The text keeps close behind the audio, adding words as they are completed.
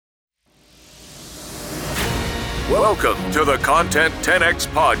Welcome to the Content 10X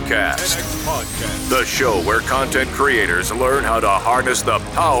Podcast, the show where content creators learn how to harness the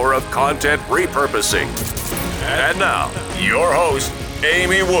power of content repurposing. And now, your host,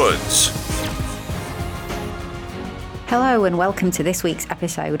 Amy Woods. Hello and welcome to this week's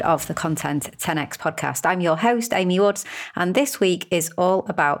episode of the Content 10X Podcast. I'm your host, Amy Woods, and this week is all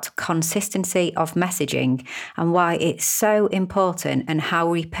about consistency of messaging and why it's so important and how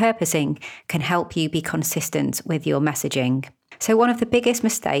repurposing can help you be consistent with your messaging. So one of the biggest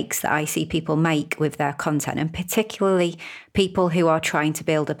mistakes that I see people make with their content, and particularly people who are trying to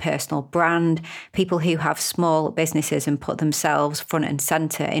build a personal brand, people who have small businesses and put themselves front and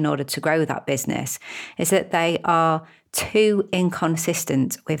center in order to grow that business, is that they are too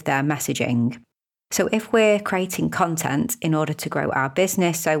inconsistent with their messaging. So if we're creating content in order to grow our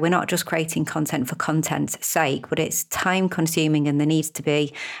business, so we're not just creating content for content's sake, but it's time consuming and there needs to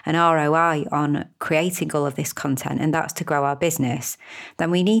be an ROI on creating all of this content, and that's to grow our business,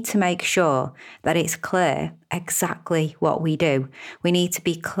 then we need to make sure that it's clear exactly what we do. We need to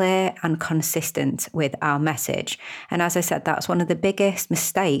be clear and consistent with our message. And as I said, that's one of the biggest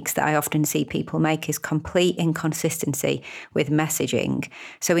mistakes that I often see people make, is complete inconsistency with messaging.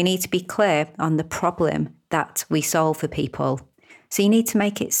 So we need to be clear on the problem that we solve for people. So you need to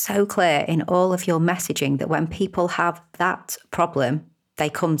make it so clear in all of your messaging that when people have that problem, they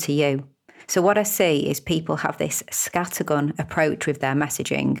come to you. So what I see is people have this scattergun approach with their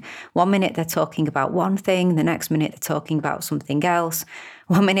messaging. 1 minute they're talking about one thing, the next minute they're talking about something else.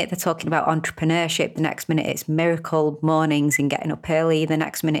 1 minute they're talking about entrepreneurship, the next minute it's miracle mornings and getting up early, the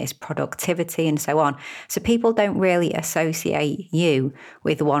next minute it's productivity and so on. So people don't really associate you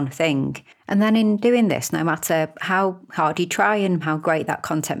with one thing. And then in doing this, no matter how hard you try and how great that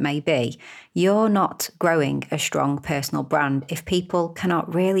content may be, you're not growing a strong personal brand if people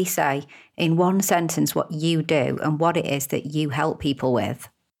cannot really say in one sentence what you do and what it is that you help people with.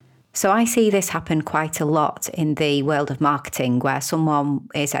 So I see this happen quite a lot in the world of marketing, where someone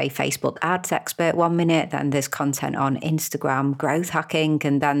is a Facebook ads expert 1 minute, then there's content on Instagram growth hacking,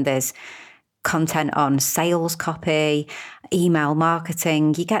 and then there's content on sales copy, email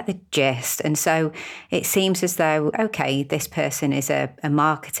marketing. You get the gist. And so it seems as though, okay, this person is a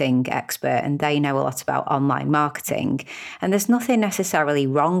marketing expert and they know a lot about online marketing. And there's nothing necessarily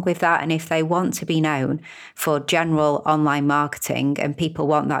wrong with that. And if they want to be known for general online marketing and people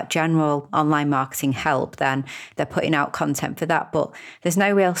want that general online marketing help, then they're putting out content for that. But there's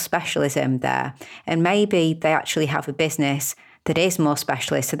no real specialism there. And maybe they actually have a business that is more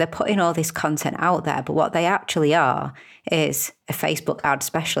specialist. So they're putting all this content out there, but what they actually are is a Facebook ad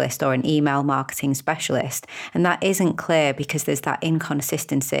specialist or an email marketing specialist. And that isn't clear because there's that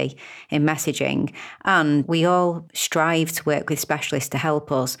inconsistency in messaging. And we all strive to work with specialists to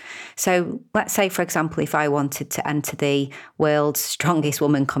help us. So let's say, for example, if I wanted to enter the world's strongest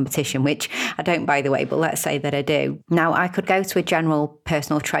woman competition, which I don't, by the way, but let's say that I do. Now, I could go to a general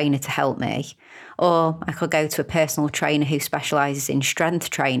personal trainer to help me, or I could go to a personal trainer who specialises in strength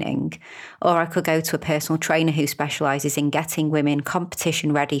training, or I could go to a personal trainer who specialises in getting women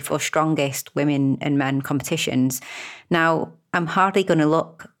competition ready for strongest women and men competitions. Now, I'm hardly going to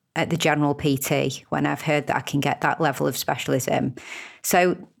look at the general PT when I've heard that I can get that level of specialism.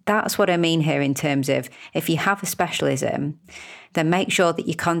 So that's what I mean here in terms of, if you have a specialism, then make sure that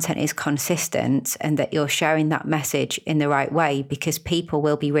your content is consistent and that you're sharing that message in the right way, because people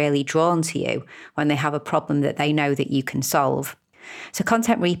will be really drawn to you when they have a problem that they know that you can solve. So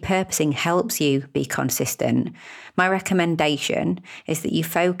content repurposing helps you be consistent. My recommendation is that you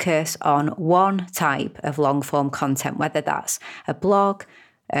focus on one type of long-form content, whether that's a blog,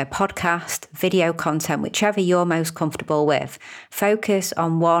 a podcast, video content, whichever you're most comfortable with. Focus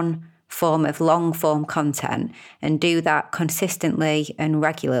on one form of long-form content and do that consistently and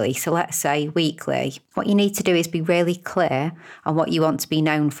regularly. So let's say weekly. What you need to do is be really clear on what you want to be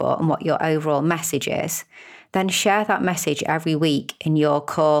known for and what your overall message is. Then share that message every week in your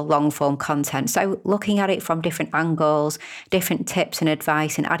core long-form content. So looking at it from different angles, different tips and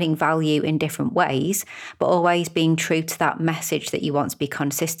advice, and adding value in different ways, but always being true to that message that you want to be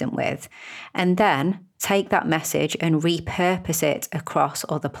consistent with. And then take that message and repurpose it across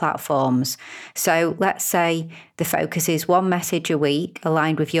other platforms. So let's say the focus is one message a week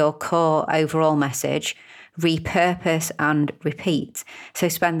aligned with your core overall message. Repurpose and repeat. So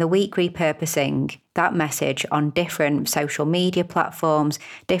spend the week repurposing that message on different social media platforms,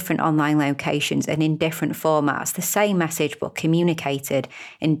 different online locations, and in different formats. The same message, but communicated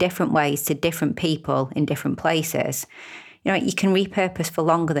in different ways to different people in different places. You can repurpose for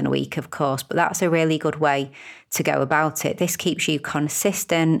longer than a week, of course, but that's a really good way to go about it. This keeps you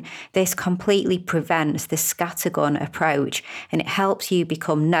consistent. This completely prevents the scattergun approach, and it helps you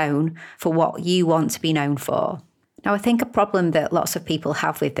become known for what you want to be known for. Now, I think a problem that lots of people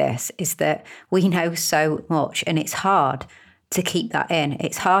have with this is that we know so much, and it's hard to keep that in.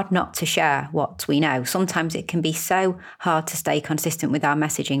 It's hard not to share what we know. Sometimes it can be so hard to stay consistent with our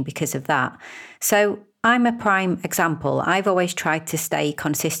messaging because of that. So I'm a prime example. I've always tried to stay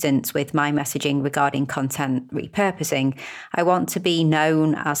consistent with my messaging regarding content repurposing. I want to be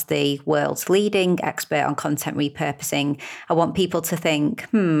known as the world's leading expert on content repurposing. I want people to think,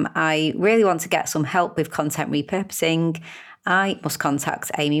 I really want to get some help with content repurposing. I must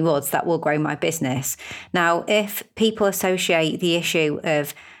contact Amy Woods. That will grow my business. Now, if people associate the issue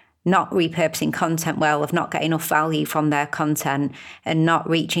of not repurposing content well, of not getting enough value from their content and not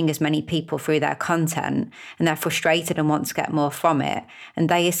reaching as many people through their content, and they're frustrated and want to get more from it, and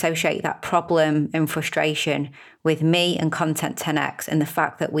they associate that problem and frustration with me and Content 10X and the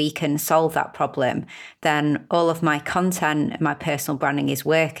fact that we can solve that problem, then all of my content and my personal branding is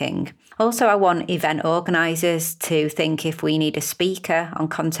working. Also, I want event organisers to think if we need a speaker on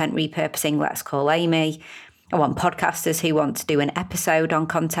content repurposing, let's call Amy. I want podcasters who want to do an episode on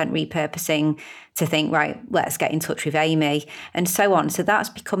content repurposing to think, right, let's get in touch with Amy, and so on. So that's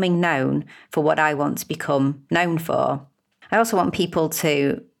becoming known for what I want to become known for. I also want people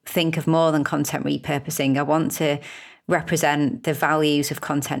to think of more than content repurposing. I want to represent the values of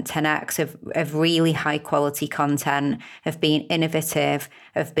Content 10X, of really high quality content, of being innovative,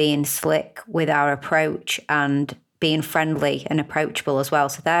 of being slick with our approach, and being friendly and approachable as well.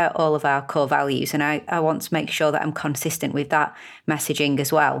 So they're all of our core values. And I want to make sure that I'm consistent with that messaging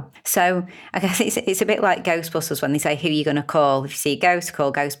as well. So I guess it's a bit like Ghostbusters when they say, who are you going to call? If you see a ghost,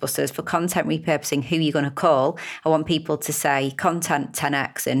 call Ghostbusters. For content repurposing, who are you going to call? I want people to say Content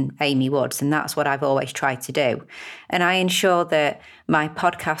 10X and Amy Woods. And that's what I've always tried to do. And I ensure that my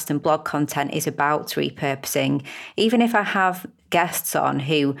podcast and blog content is about repurposing. Even if I have guests on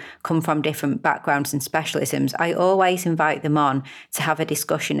who come from different backgrounds and specialisms, I always invite them on to have a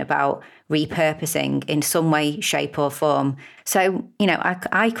discussion about repurposing in some way, shape or form. So,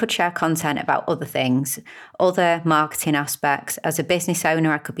 I could share content about other things, other marketing aspects. As a business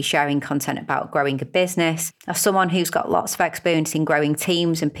owner, I could be sharing content about growing a business. As someone who's got lots of experience in growing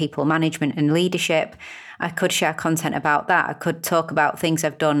teams and people management and leadership, I could share content about that. I could talk about things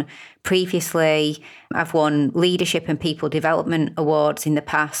I've done previously. I've won leadership and people development awards in the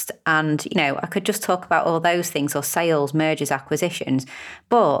past. And, I could just talk about all those things, or sales, mergers, acquisitions.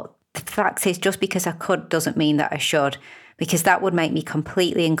 But the fact is, just because I could doesn't mean that I should, because that would make me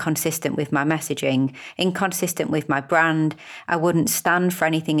completely inconsistent with my messaging, inconsistent with my brand. I wouldn't stand for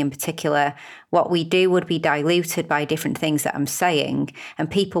anything in particular. What we do would be diluted by different things that I'm saying,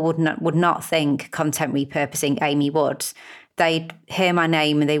 and people would not think content repurposing Amy Woods. They'd hear my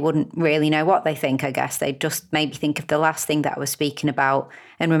name and they wouldn't really know what they think, I guess. They'd just maybe think of the last thing that I was speaking about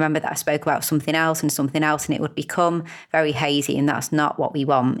and remember that I spoke about something else, and it would become very hazy, and that's not what we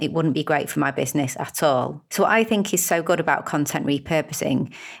want. It wouldn't be great for my business at all. So what I think is so good about content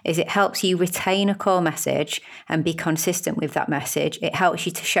repurposing is it helps you retain a core message and be consistent with that message. It helps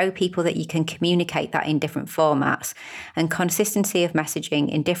you to show people that you can communicate that in different formats, and consistency of messaging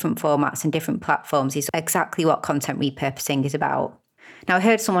in different formats and different platforms is exactly what content repurposing is about. Now, I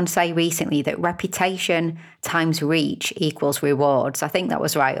heard someone say recently that reputation times reach equals rewards. I think that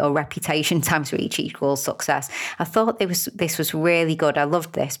was right, or reputation times reach equals success. I thought this was really good. I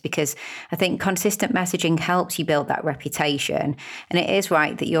loved this because I think consistent messaging helps you build that reputation. And it is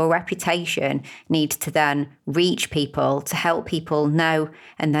right that your reputation needs to then reach people to help people know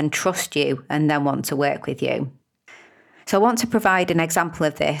and then trust you and then want to work with you. So I want to provide an example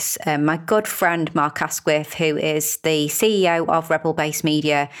of this. My good friend, Mark Asquith, who is the CEO of Rebel Base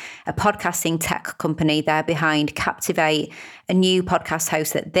Media, a podcasting tech company. They're behind Captivate, a new podcast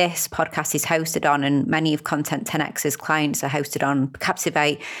host that this podcast is hosted on, and many of Content 10X's clients are hosted on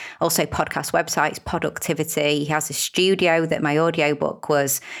Captivate. Also podcast websites, Productivity. He has a studio that my audiobook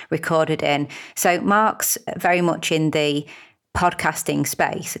was recorded in. So Mark's very much in the podcasting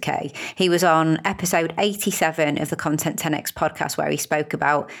space. Okay. He was on episode 87 of the Content 10X podcast where he spoke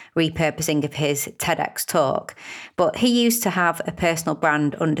about repurposing of his TEDx talk. But he used to have a personal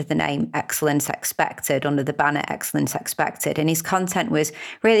brand under the name Excellence Expected, under the banner Excellence Expected. And his content was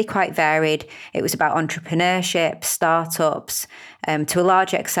really quite varied. It was about entrepreneurship, startups. To a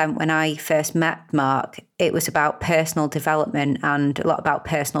large extent, when I first met Mark, it was about personal development and a lot about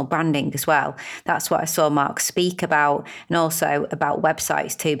personal branding as well. That's what I saw Mark speak about, and also also about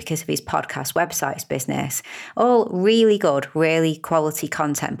websites too, because of his podcast websites business. All really good, really quality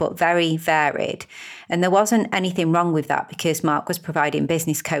content, but very varied. And there wasn't anything wrong with that because Mark was providing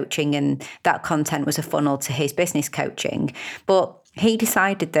business coaching and that content was a funnel to his business coaching. But he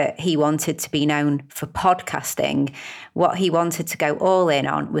decided that he wanted to be known for podcasting. What he wanted to go all in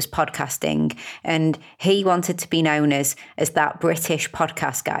on was podcasting. And he wanted to be known as that British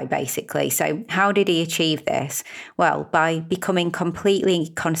podcast guy, basically. So how did he achieve this? Well, by becoming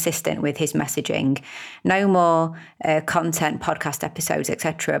completely consistent with his messaging. No more content, podcast episodes,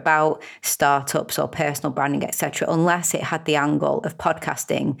 etc., about startups or personal branding, etc., unless it had the angle of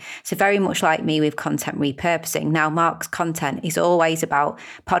podcasting. So very much like me with content repurposing. Now, Mark's content is always about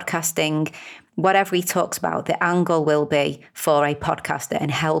podcasting. Whatever he talks about, the angle will be for a podcaster and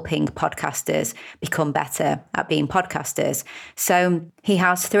helping podcasters become better at being podcasters. So he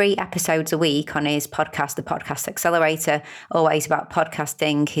has 3 episodes a week on his podcast, The Podcast Accelerator, always about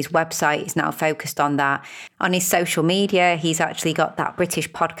podcasting. His website is now focused on that. On his social media, he's actually got that British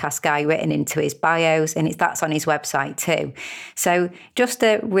podcast guy written into his bios, and that's on his website too. So just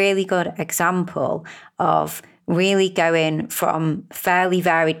a really good example of really going from fairly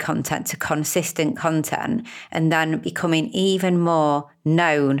varied content to consistent content and then becoming even more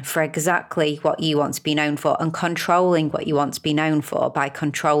known for exactly what you want to be known for and controlling what you want to be known for by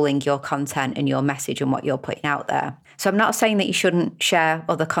controlling your content and your message and what you're putting out there. So I'm not saying that you shouldn't share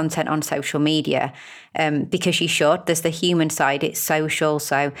other content on social media because you should. There's the human side, it's social.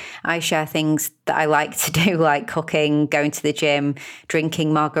 So I share things that I like to do, like cooking, going to the gym,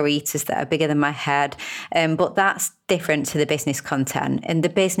 drinking margaritas that are bigger than my head. But that's different to the business content. And the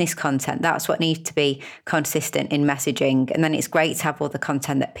business content, that's what needs to be consistent in messaging. And then it's great to have all the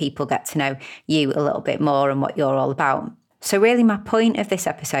content that people get to know you a little bit more and what you're all about. So really my point of this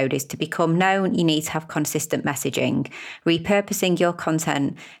episode is to become known, you need to have consistent messaging. Repurposing your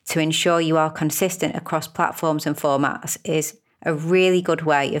content to ensure you are consistent across platforms and formats is a really good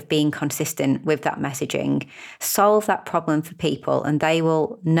way of being consistent with that messaging. Solve that problem for people and they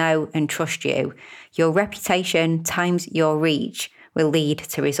will know and trust you. Your reputation times your reach will lead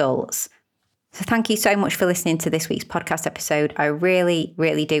to results. So thank you so much for listening to this week's podcast episode. I really,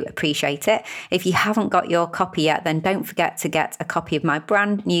 really do appreciate it. If you haven't got your copy yet, then don't forget to get a copy of my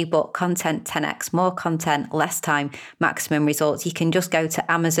brand new book, Content 10X, More Content, Less Time, Maximum Results. You can just go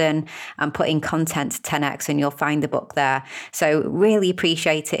to Amazon and put in Content 10X and you'll find the book there. So really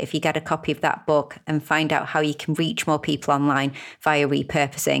appreciate it if you get a copy of that book and find out how you can reach more people online via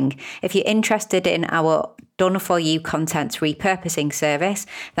repurposing. If you're interested in our done for you content repurposing service,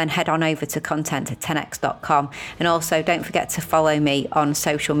 then head on over to content10x.com. And also don't forget to follow me on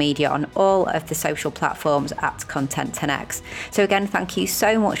social media on all of the social platforms at Content 10x. So again, thank you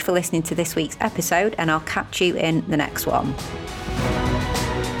so much for listening to this week's episode and I'll catch you in the next one.